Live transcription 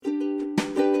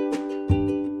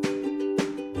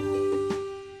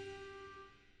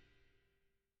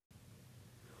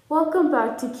Welcome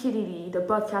back to Kitty, the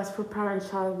podcast for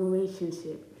parent-child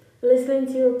relationship. Listening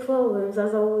to your problems,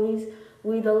 as always,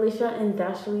 with Alicia and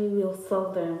Dashley will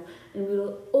solve them, and we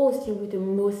will host you with the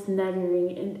most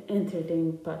nagging and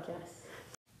entertaining podcast.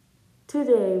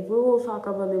 Today, we will talk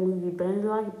about the movie Bend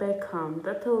Like Beckham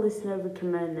that the listener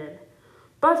recommended.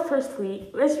 But firstly,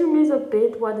 let's review a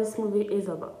bit what this movie is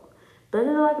about.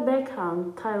 Bend Like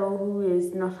Beckham, title who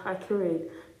is not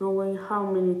accurate, knowing how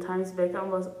many times Beckham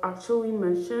was actually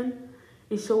mentioned,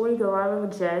 is showing the life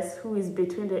of Jess, who is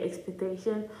between the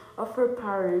expectation of her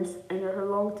parents and her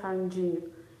longtime dream.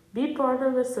 Be part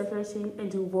of the soccer team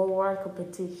and do worldwide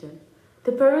competition.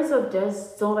 The parents of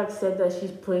Jess don't accept that she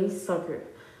plays soccer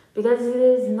because it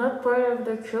is not part of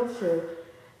their culture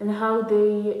and how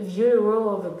they view the role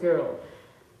of a girl.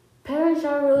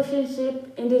 Parent-child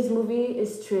relationship in this movie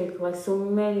is strict, like so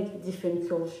many different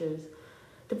cultures.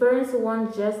 The parents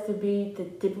want Jess to be the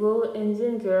typical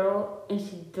Indian girl, and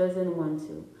she doesn't want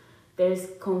to. There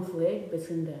is conflict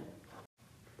between them.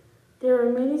 There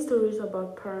are many stories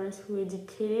about parents who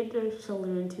educated their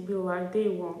children to be like they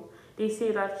want. They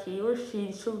say that he or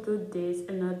she should do this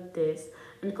and not this,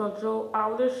 and control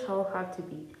how the child had to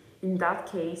be. In that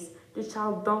case, the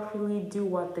child don't really do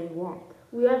what they want.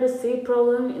 We had the same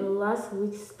problem in last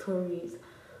week's stories.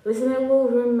 Listener will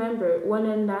remember when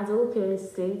an adult couldn't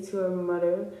say to her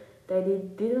mother that he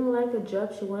didn't like the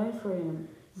job she wanted for him.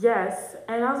 Yes,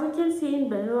 and as we can see in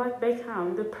Bend Like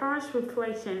Beckham, the parents'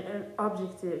 reflection and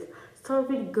objectives start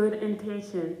with good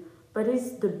intention, but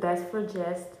is the best for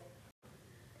Jess?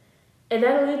 And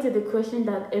that leads to the question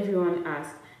that everyone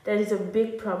asks, that is a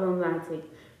big problematic,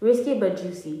 risky but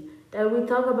juicy, that we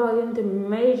talk about in the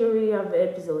majority of the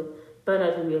episode, but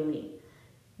not really.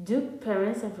 Do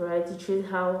parents have a right to choose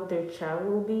how their child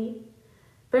will be?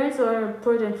 Parents are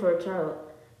important for a child,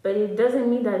 but it doesn't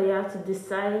mean that they have to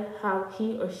decide how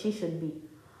he or she should be.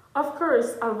 Of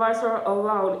course, advice are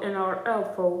allowed and are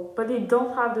helpful, but they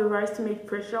don't have the right to make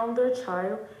pressure on their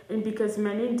child, and because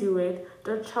many do it,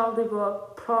 their child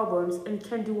develops problems and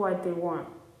can't do what they want.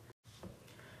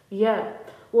 Yeah,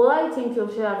 well, I think it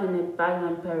should have an impact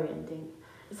on parenting.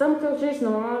 Some cultures it's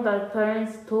normal that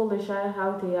parents told the child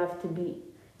how they have to be.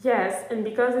 Yes, and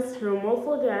because it's normal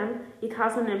for them, it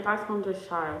has an impact on the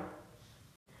child.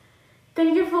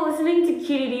 Thank you for listening to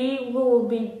Kitty. We will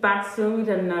be back soon with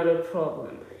another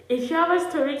problem. If you have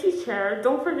a story to share,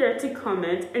 don't forget to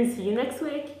comment and see you next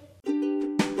week.